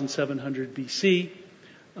 3,700 BC.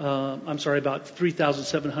 About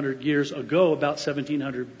 3,700 years ago, about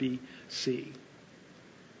 1700 BC.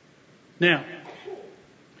 Now,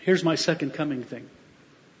 here's my second coming thing.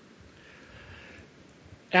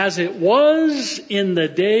 As it was in the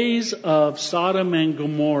days of Sodom and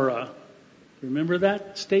Gomorrah. Remember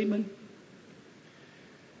that statement?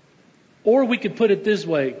 Or we could put it this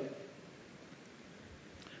way.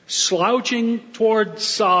 Slouching toward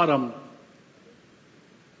Sodom.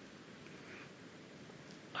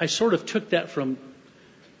 I sort of took that from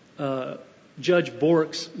Judge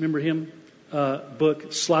Bork's, remember him,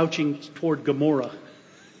 book, Slouching Toward Gomorrah.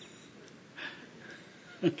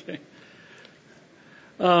 Okay.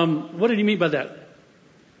 What did he mean by that?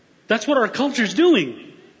 That's what our culture's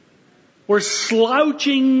doing. We're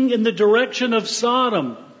slouching in the direction of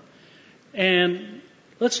Sodom. And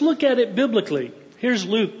let's look at it biblically. Here's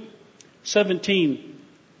Luke 17.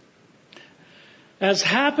 As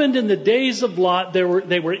happened in the days of Lot, they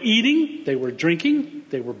were eating, they were drinking,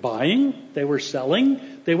 they were buying, they were selling,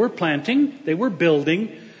 they were planting, they were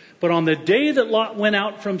building. But on the day that Lot went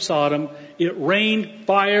out from Sodom, it rained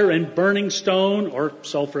fire and burning stone, or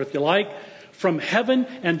sulfur if you like, from heaven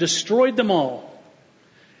and destroyed them all.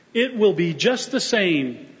 It will be just the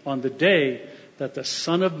same on the day that the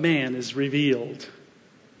Son of Man is revealed.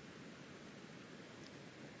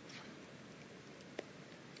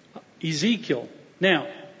 Ezekiel. Now,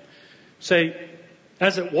 say,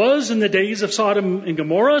 as it was in the days of Sodom and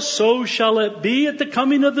Gomorrah, so shall it be at the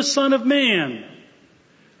coming of the Son of Man.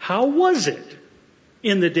 How was it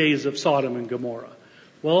in the days of Sodom and Gomorrah?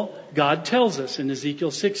 Well, God tells us in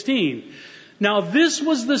Ezekiel 16. Now this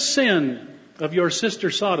was the sin of your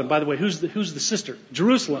sister Sodom. By the way, who's the sister?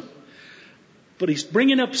 Jerusalem. But he's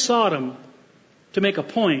bringing up Sodom to make a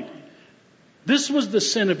point. This was the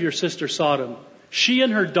sin of your sister Sodom. She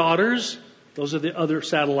and her daughters, those are the other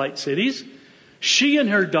satellite cities, she and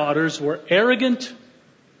her daughters were arrogant,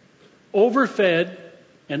 overfed,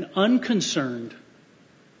 and unconcerned.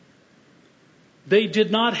 They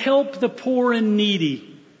did not help the poor and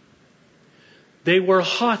needy. They were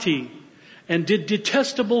haughty and did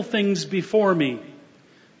detestable things before me.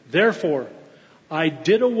 Therefore, I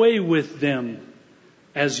did away with them,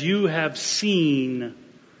 as you have seen.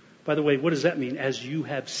 By the way, what does that mean? As you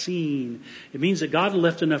have seen. It means that God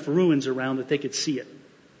left enough ruins around that they could see it.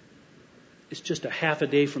 It's just a half a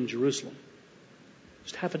day from Jerusalem.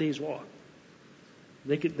 Just half a day's walk.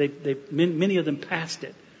 Many of them passed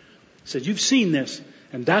it. Said, you've seen this,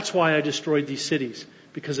 and that's why I destroyed these cities,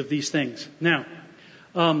 because of these things. Now,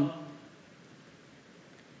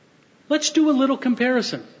 let's do a little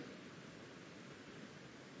comparison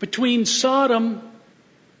between Sodom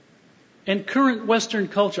and current Western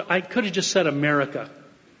culture. I could have just said America.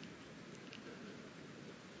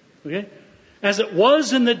 Okay? As it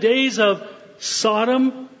was in the days of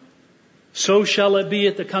Sodom, so shall it be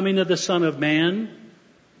at the coming of the Son of Man.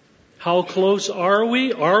 How close are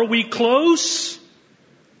we? Are we close?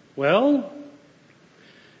 Well,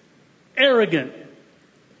 arrogant.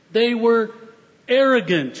 They were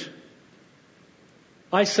arrogant.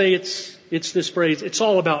 I say it's this phrase, it's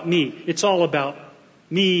all about me. It's all about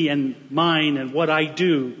me and mine and what I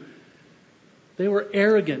do. They were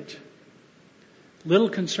arrogant. Little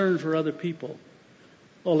concern for other people.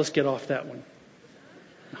 Oh, let's get off that one.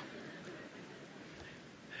 No.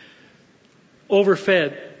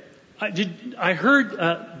 Overfed. I heard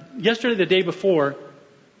yesterday, the day before,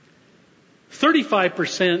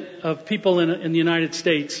 35% of people in the United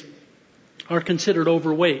States are considered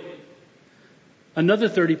overweight. Another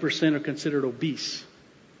 30% are considered obese.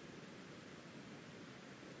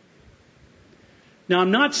 Now, I'm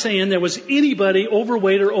not saying there was anybody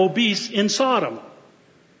overweight or obese in Sodom.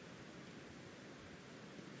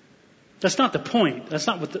 That's not the point. That's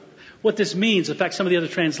not what this means. In fact, some of the other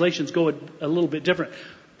translations go a little bit different.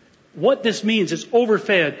 What this means is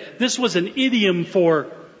overfed. This was an idiom for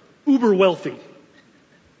uber wealthy.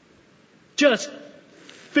 Just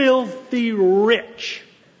filthy rich.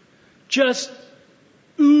 Just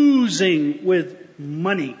oozing with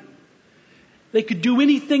money. They could do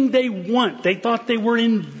anything they want. They thought they were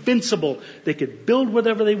invincible. They could build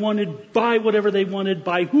whatever they wanted, buy whatever they wanted,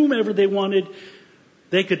 buy whomever they wanted.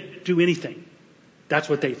 They could do anything. That's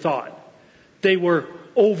what they thought. They were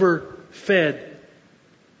overfed.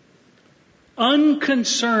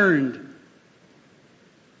 Unconcerned.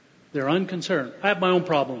 They're unconcerned. I have my own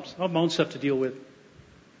problems. I have my own stuff to deal with.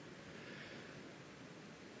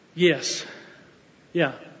 Yes.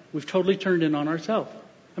 Yeah. We've totally turned in on ourselves.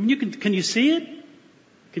 I mean, can you see it?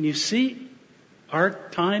 Can you see our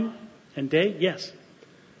time and day? Yes.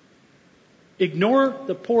 Ignore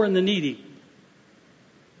the poor and the needy.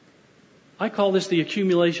 I call this the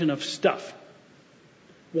accumulation of stuff.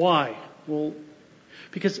 Why? Well,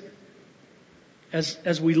 because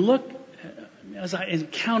as we look, as I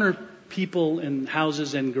encounter people in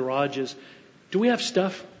houses and garages, do we have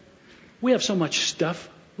stuff? We have so much stuff,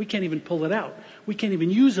 we can't even pull it out. We can't even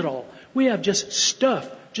use it all. We have just stuff,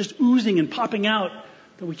 just oozing and popping out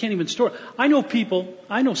that we can't even store. I know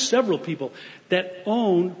several people that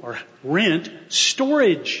own or rent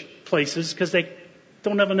storage places because they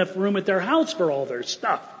don't have enough room at their house for all their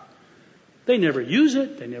stuff. They never use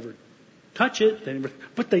it. They never touch it.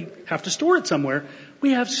 But they have to store it somewhere.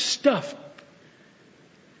 We have stuff.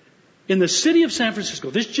 In the city of San Francisco,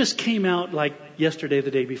 this just came out like yesterday,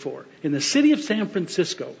 the day before. In the city of San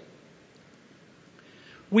Francisco,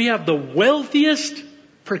 we have the wealthiest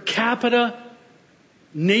per capita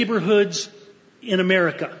neighborhoods in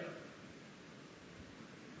America.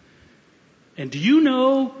 And do you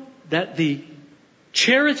know that the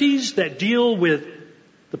charities that deal with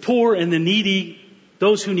the poor and the needy,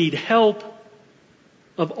 those who need help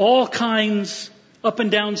of all kinds up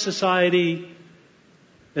and down society,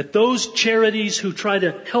 that those charities who try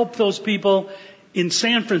to help those people in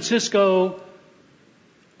San Francisco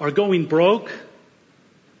are going broke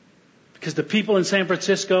because the people in San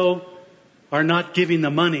Francisco are not giving the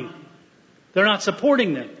money. They're not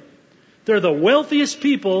supporting them. They're the wealthiest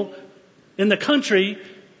people in the country,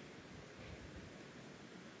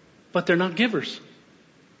 but they're not givers.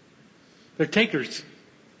 They're takers.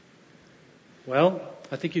 Well,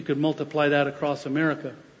 I think you could multiply that across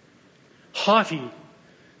America. Haughty.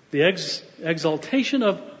 The exaltation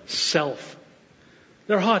of self.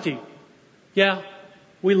 They're haughty. Yeah,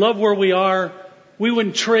 we love where we are. We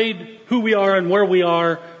wouldn't trade who we are and where we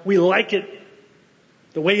are. We like it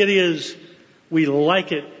the way it is. We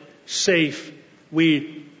like it safe.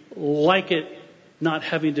 We like it not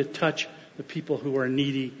having to touch the people who are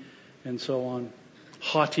needy and so on.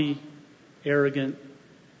 Haughty, arrogant.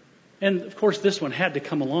 And of course this one had to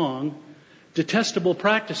come along. Detestable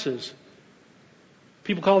practices.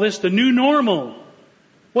 People call this the new normal.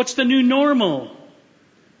 What's the new normal?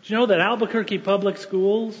 Do you know that Albuquerque public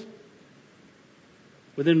schools,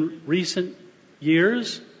 within recent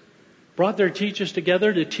years, brought their teachers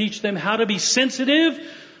together to teach them how to be sensitive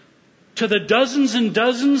to the dozens and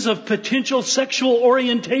dozens of potential sexual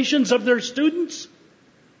orientations of their students?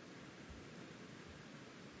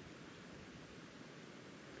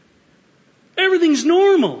 Everything's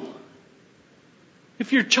normal.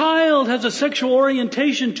 If your child has a sexual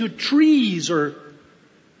orientation to trees or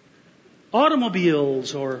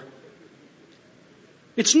automobiles, or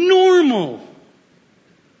it's normal.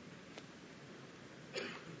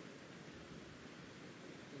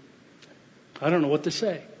 I don't know what to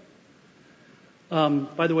say.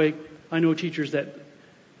 By the way, I know teachers that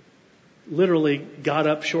literally got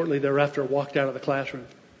up shortly thereafter, walked out of the classroom.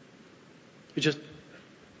 It just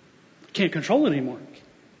can't control it anymore.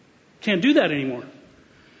 Can't do that anymore.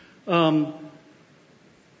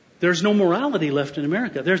 There's no morality left in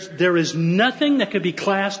America. There is nothing that could be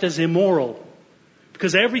classed as immoral,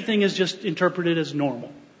 because everything is just interpreted as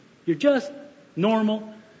normal. You're just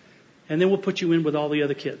normal, and then we'll put you in with all the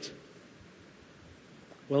other kids.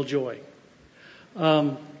 Well, joy.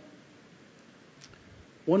 One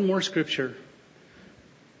more scripture.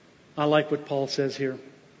 I like what Paul says here.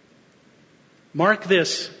 Mark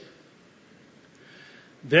this.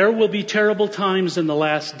 There will be terrible times in the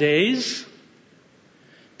last days.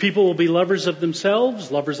 People will be lovers of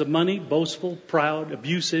themselves, lovers of money, boastful, proud,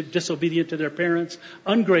 abusive, disobedient to their parents,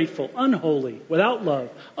 ungrateful, unholy, without love,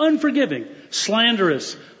 unforgiving,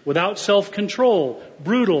 slanderous, without self-control,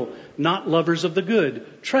 brutal, not lovers of the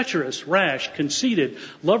good, treacherous, rash, conceited,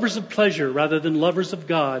 lovers of pleasure rather than lovers of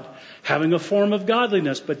God, having a form of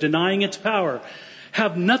godliness but denying its power.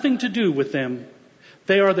 Have nothing to do with them.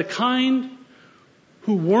 They are the kind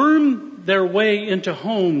who worm their way into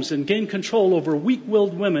homes and gain control over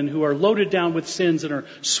weak-willed women who are loaded down with sins and are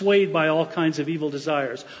swayed by all kinds of evil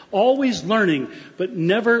desires. Always learning, but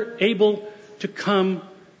never able to come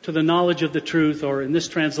to the knowledge of the truth, or in this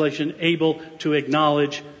translation, able to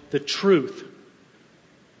acknowledge the truth.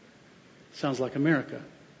 Sounds like America.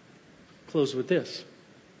 Close with this.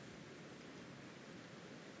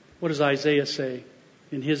 What does Isaiah say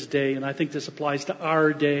in his day? And I think this applies to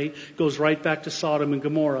our day. Goes right back to Sodom and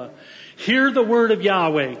Gomorrah. Hear the word of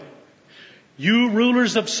Yahweh. You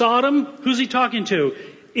rulers of Sodom. Who's he talking to?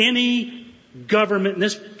 Any government, in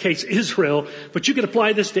this case Israel, but you could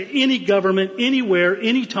apply this to any government, anywhere,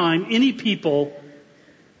 anytime, any people.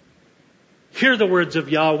 Hear the words of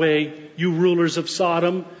Yahweh, you rulers of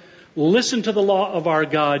Sodom. Listen to the law of our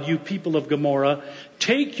God, you people of Gomorrah.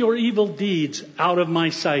 Take your evil deeds out of my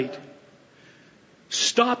sight.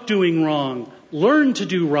 Stop doing wrong. Learn to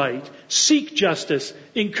do right. Seek justice.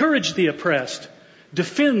 Encourage the oppressed.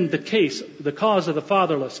 Defend the cause of the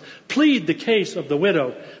fatherless. Plead the case of the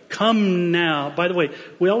widow. Come now. By the way,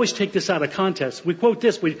 we always take this out of context. We quote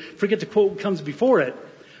this, we forget to quote what comes before it.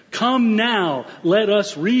 Come now, let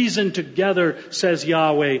us reason together, says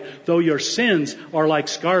Yahweh. Though your sins are like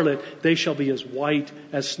scarlet, they shall be as white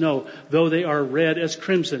as snow. Though they are red as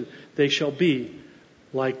crimson, they shall be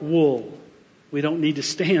like wool. We don't need to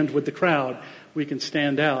stand with the crowd. We can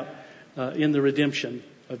stand out in the redemption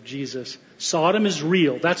of Jesus. Sodom is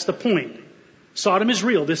real. That's the point. Sodom is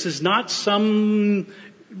real. This is not some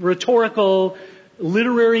rhetorical,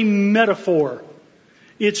 literary metaphor.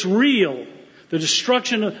 It's real.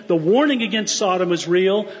 The warning against Sodom was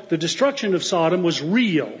real. The destruction of Sodom was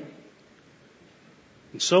real.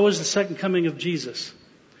 And so is the second coming of Jesus.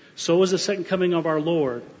 So is the second coming of our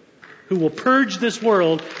Lord, who will purge this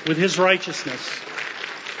world with His righteousness.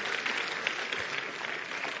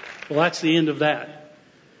 Well, that's the end of that.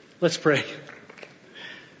 Let's pray.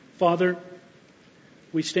 Father,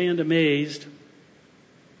 we stand amazed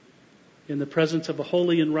in the presence of a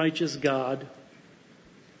holy and righteous God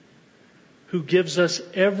who gives us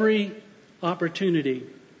every opportunity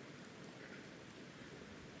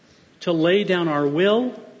to lay down our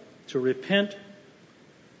will, to repent,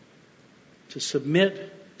 to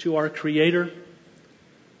submit to our Creator,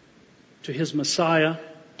 to His Messiah,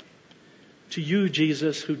 to you,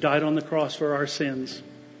 Jesus, who died on the cross for our sins,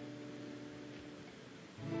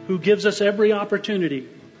 who gives us every opportunity,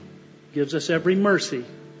 gives us every mercy,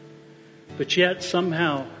 but yet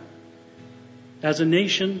somehow, as a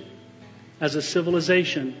nation, as a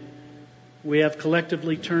civilization, we have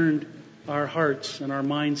collectively turned our hearts and our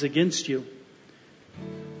minds against you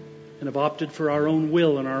and have opted for our own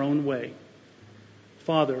will and our own way.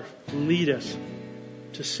 Father, lead us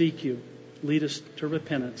to seek you. Lead us to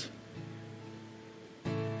repentance.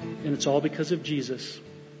 And it's all because of Jesus.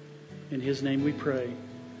 In His name we pray.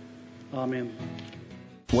 Amen.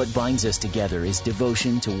 What binds us together is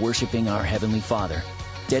devotion to worshiping our Heavenly Father,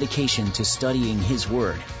 dedication to studying His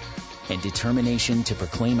Word, and determination to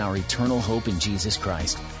proclaim our eternal hope in Jesus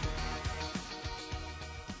Christ.